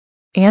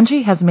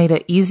Angie has made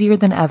it easier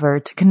than ever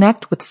to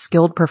connect with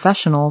skilled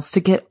professionals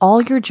to get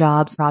all your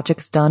jobs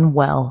projects done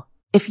well.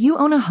 If you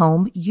own a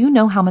home, you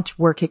know how much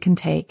work it can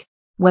take,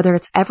 whether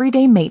it's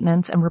everyday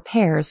maintenance and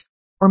repairs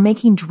or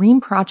making dream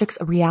projects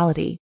a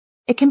reality.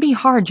 It can be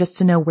hard just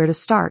to know where to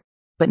start,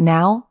 but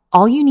now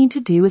all you need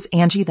to do is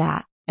Angie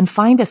that and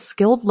find a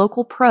skilled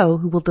local pro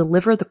who will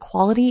deliver the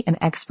quality and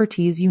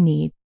expertise you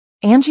need.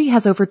 Angie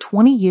has over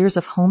 20 years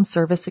of home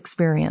service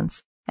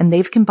experience, and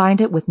they've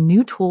combined it with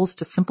new tools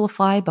to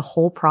simplify the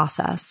whole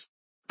process.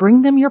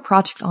 Bring them your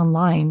project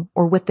online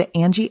or with the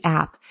Angie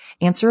app,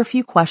 answer a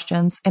few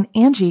questions, and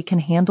Angie can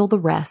handle the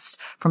rest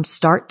from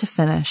start to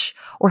finish,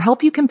 or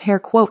help you compare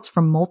quotes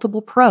from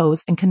multiple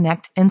pros and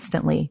connect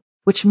instantly,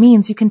 which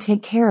means you can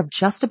take care of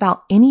just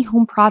about any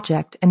home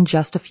project in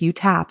just a few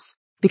taps.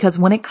 Because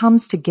when it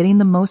comes to getting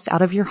the most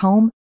out of your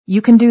home,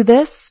 you can do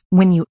this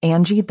when you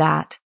Angie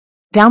that.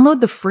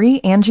 Download the free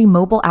Angie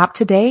mobile app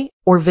today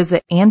or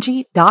visit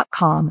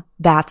Angie.com.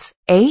 That's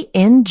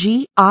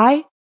ANGI.com.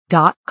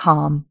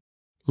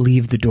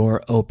 Leave the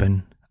door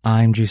open.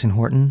 I'm Jason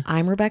Horton.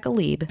 I'm Rebecca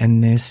Lieb.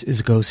 And this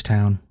is Ghost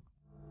Town.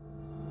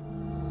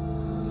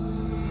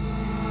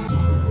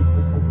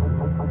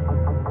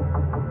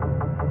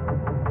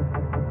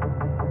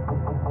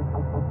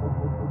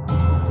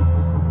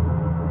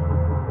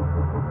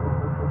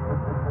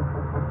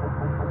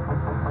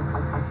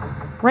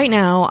 Right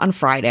now, on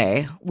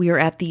Friday, we are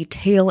at the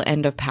tail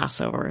end of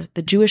Passover,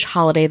 the Jewish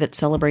holiday that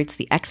celebrates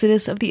the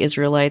exodus of the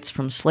Israelites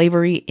from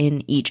slavery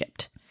in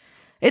Egypt.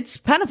 It's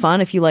kind of fun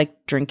if you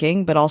like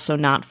drinking, but also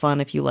not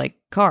fun if you like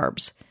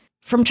carbs.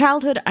 From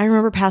childhood, I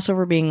remember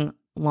Passover being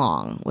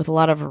long, with a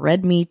lot of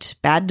red meat,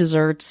 bad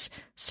desserts,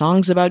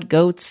 songs about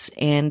goats,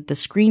 and the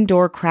screen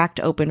door cracked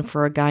open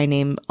for a guy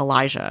named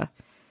Elijah.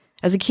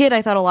 As a kid,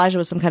 I thought Elijah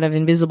was some kind of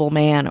invisible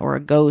man or a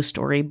ghost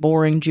or a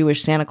boring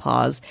Jewish Santa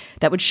Claus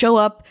that would show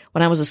up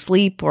when I was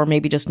asleep or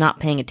maybe just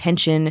not paying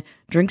attention,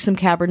 drink some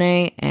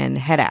Cabernet, and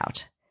head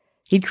out.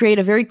 He'd create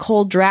a very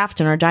cold draft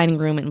in our dining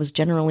room and was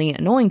generally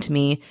annoying to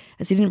me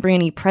as he didn't bring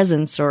any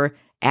presents or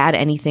add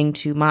anything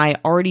to my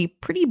already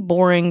pretty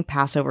boring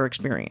Passover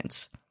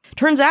experience.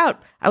 Turns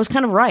out, I was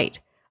kind of right.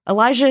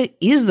 Elijah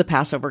is the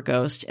Passover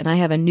ghost, and I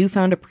have a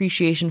newfound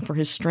appreciation for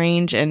his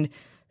strange and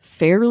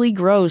fairly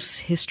gross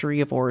history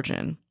of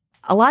origin.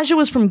 Elijah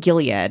was from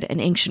Gilead, an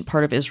ancient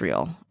part of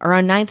Israel.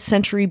 Around 9th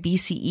century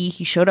BCE,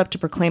 he showed up to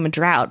proclaim a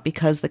drought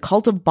because the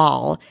cult of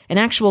Baal, an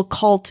actual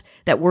cult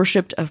that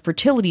worshipped a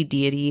fertility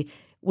deity,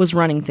 was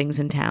running things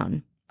in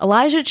town.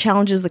 Elijah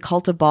challenges the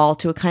cult of Baal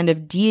to a kind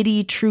of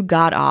deity true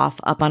god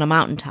off up on a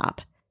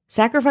mountaintop.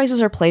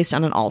 Sacrifices are placed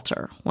on an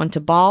altar, one to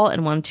Baal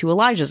and one to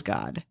Elijah's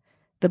god.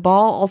 The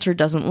Baal altar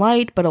doesn't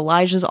light, but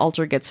Elijah's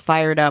altar gets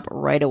fired up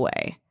right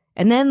away.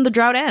 And then the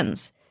drought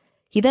ends.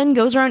 He then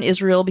goes around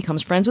Israel,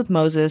 becomes friends with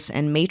Moses,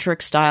 and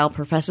Matrix-style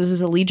professes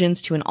his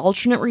allegiance to an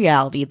alternate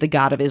reality, the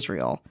God of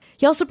Israel.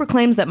 He also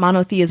proclaims that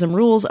monotheism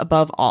rules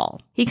above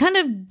all. He kind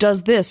of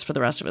does this for the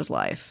rest of his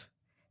life.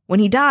 When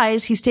he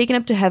dies, he's taken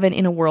up to heaven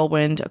in a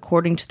whirlwind,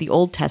 according to the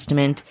Old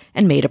Testament,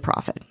 and made a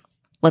prophet.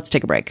 Let's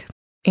take a break.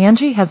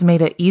 Angie has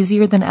made it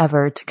easier than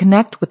ever to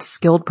connect with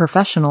skilled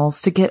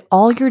professionals to get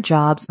all your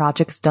jobs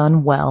projects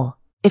done well.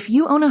 If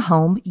you own a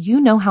home,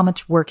 you know how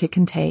much work it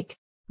can take,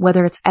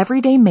 whether it's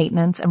everyday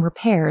maintenance and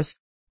repairs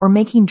or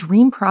making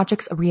dream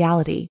projects a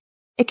reality.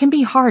 It can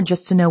be hard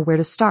just to know where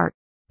to start,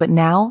 but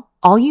now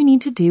all you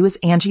need to do is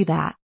Angie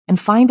that and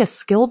find a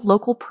skilled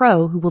local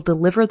pro who will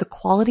deliver the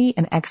quality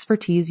and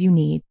expertise you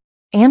need.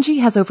 Angie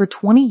has over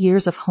 20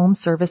 years of home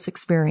service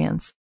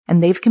experience,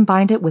 and they've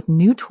combined it with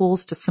new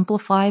tools to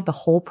simplify the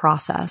whole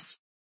process.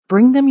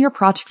 Bring them your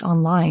project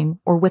online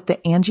or with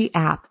the Angie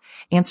app,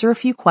 answer a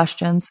few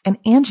questions, and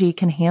Angie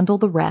can handle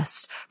the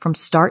rest from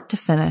start to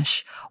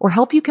finish, or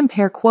help you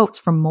compare quotes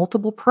from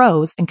multiple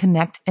pros and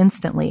connect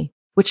instantly,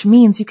 which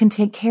means you can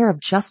take care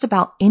of just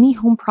about any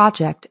home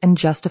project in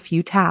just a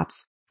few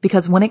taps.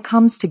 Because when it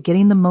comes to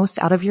getting the most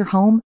out of your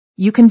home,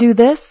 you can do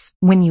this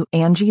when you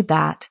Angie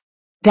that.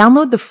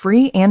 Download the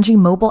free Angie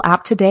mobile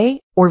app today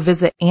or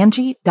visit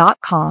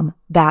Angie.com.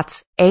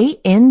 That's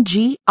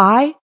ANGI.com.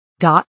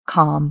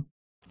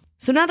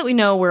 So now that we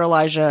know where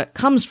Elijah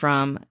comes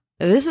from,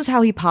 this is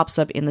how he pops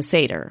up in the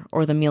Seder,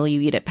 or the meal you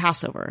eat at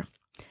Passover.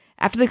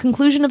 After the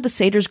conclusion of the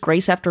Seder's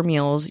grace after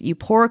meals, you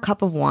pour a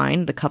cup of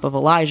wine, the cup of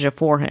Elijah,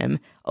 for him,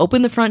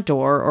 open the front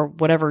door, or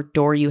whatever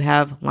door you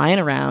have lying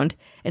around,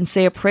 and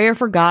say a prayer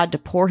for God to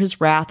pour his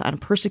wrath on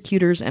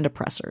persecutors and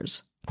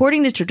oppressors.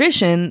 According to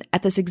tradition,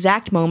 at this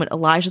exact moment,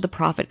 Elijah the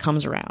prophet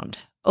comes around.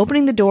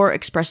 Opening the door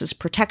expresses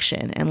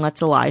protection and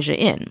lets Elijah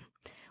in.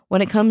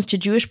 When it comes to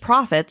Jewish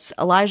prophets,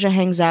 Elijah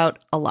hangs out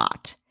a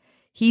lot.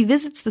 He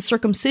visits the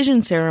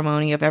circumcision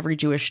ceremony of every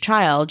Jewish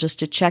child just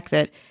to check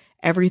that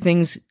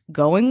everything's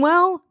going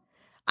well.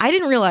 I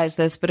didn't realize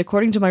this, but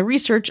according to my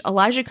research,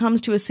 Elijah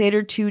comes to a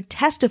Seder to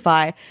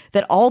testify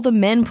that all the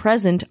men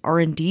present are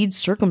indeed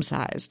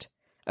circumcised.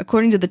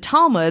 According to the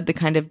Talmud, the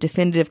kind of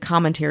definitive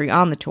commentary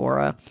on the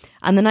Torah,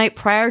 on the night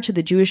prior to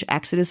the Jewish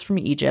exodus from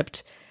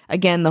Egypt,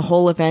 again, the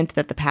whole event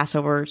that the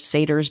Passover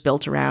Seder is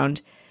built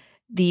around,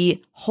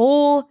 the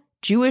whole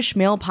Jewish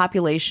male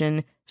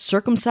population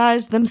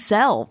circumcised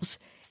themselves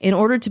in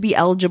order to be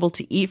eligible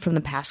to eat from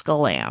the Paschal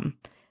lamb.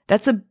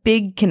 That's a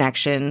big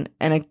connection,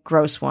 and a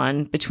gross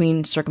one,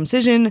 between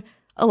circumcision,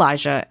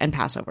 Elijah, and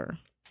Passover.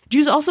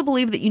 Jews also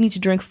believe that you need to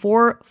drink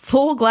 4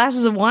 full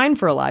glasses of wine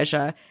for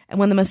Elijah, and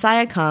when the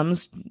Messiah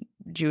comes,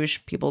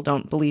 Jewish people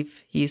don't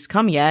believe he's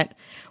come yet,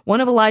 one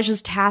of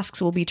Elijah's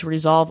tasks will be to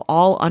resolve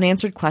all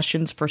unanswered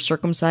questions for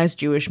circumcised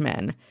Jewish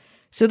men.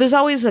 So there's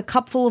always a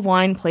cup full of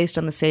wine placed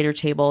on the Seder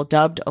table,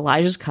 dubbed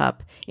Elijah's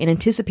Cup, in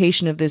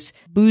anticipation of this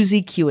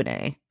boozy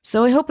Q&A.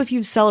 So I hope if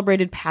you've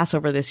celebrated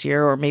Passover this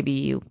year, or maybe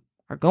you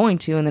are going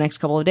to in the next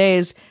couple of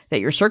days,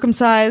 that you're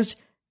circumcised,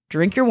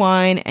 drink your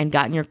wine, and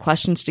gotten your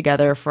questions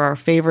together for our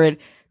favorite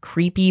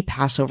creepy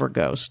Passover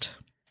ghost.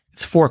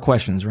 It's 4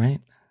 questions,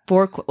 right?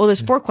 There's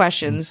 4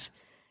 questions.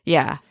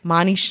 Yeah.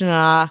 Mani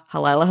Shana,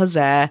 Halayla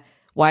Hazeh.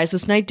 Why is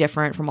this night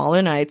different from all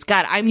the nights?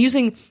 God,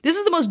 this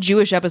is the most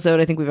Jewish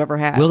episode I think we've ever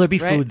had. Will there be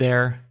food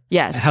there?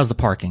 Yes. How's the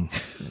parking?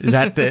 Is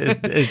that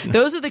the...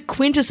 Those are the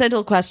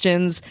quintessential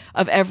questions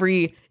of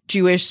every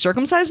Jewish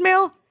circumcised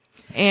male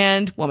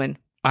and woman.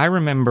 I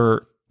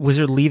remember, was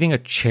there leaving a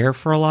chair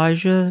for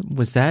Elijah?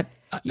 Was that...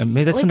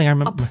 maybe that's something I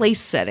remember. A place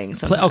setting.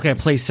 Okay, a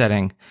place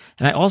setting.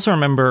 And I also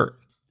remember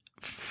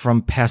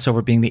from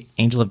Passover being the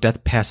angel of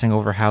death passing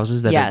over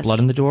houses that had blood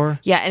on the door.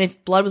 Yeah, and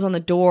if blood was on the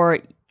door,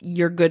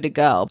 you're good to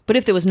go. But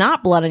if there was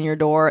not blood on your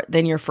door,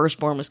 then your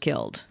firstborn was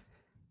killed.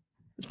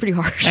 It's pretty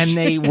harsh. And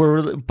they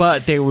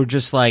were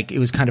just like, it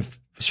was kind of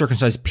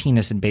circumcised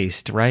penis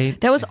based,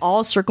 right? That was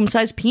all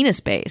circumcised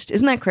penis based.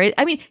 Isn't that crazy?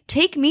 I mean,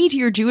 take me to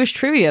your Jewish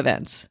trivia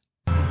events.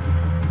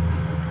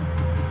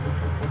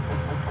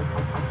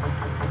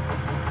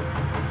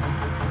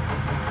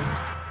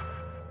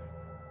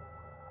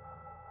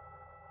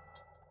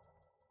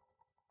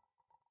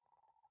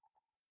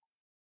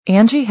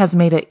 Angie has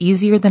made it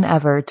easier than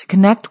ever to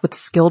connect with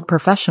skilled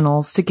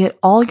professionals to get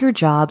all your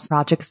jobs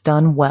projects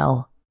done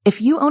well.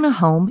 If you own a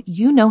home,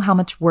 you know how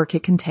much work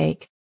it can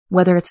take,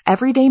 whether it's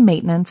everyday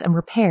maintenance and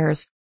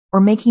repairs or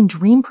making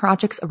dream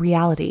projects a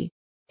reality.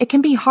 It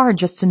can be hard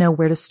just to know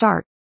where to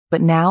start,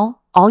 but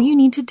now all you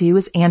need to do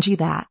is Angie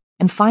that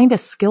and find a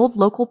skilled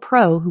local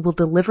pro who will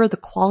deliver the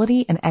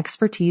quality and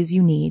expertise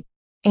you need.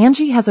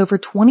 Angie has over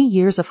 20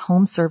 years of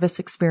home service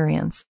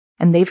experience,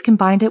 and they've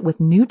combined it with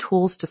new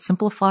tools to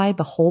simplify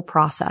the whole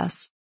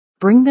process.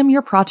 Bring them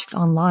your project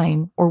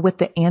online or with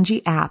the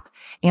Angie app,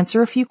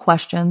 answer a few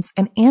questions,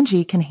 and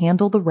Angie can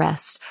handle the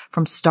rest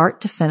from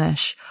start to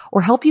finish,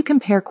 or help you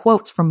compare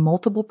quotes from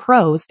multiple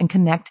pros and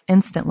connect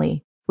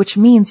instantly, which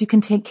means you can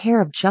take care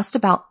of just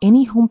about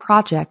any home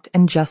project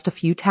in just a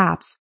few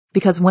taps.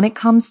 Because when it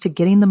comes to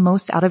getting the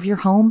most out of your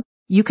home,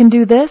 you can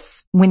do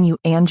this when you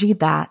Angie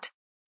that.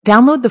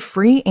 Download the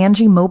free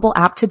Angie mobile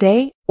app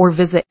today or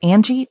visit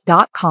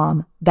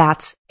Angie.com.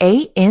 That's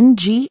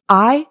ANGI.com.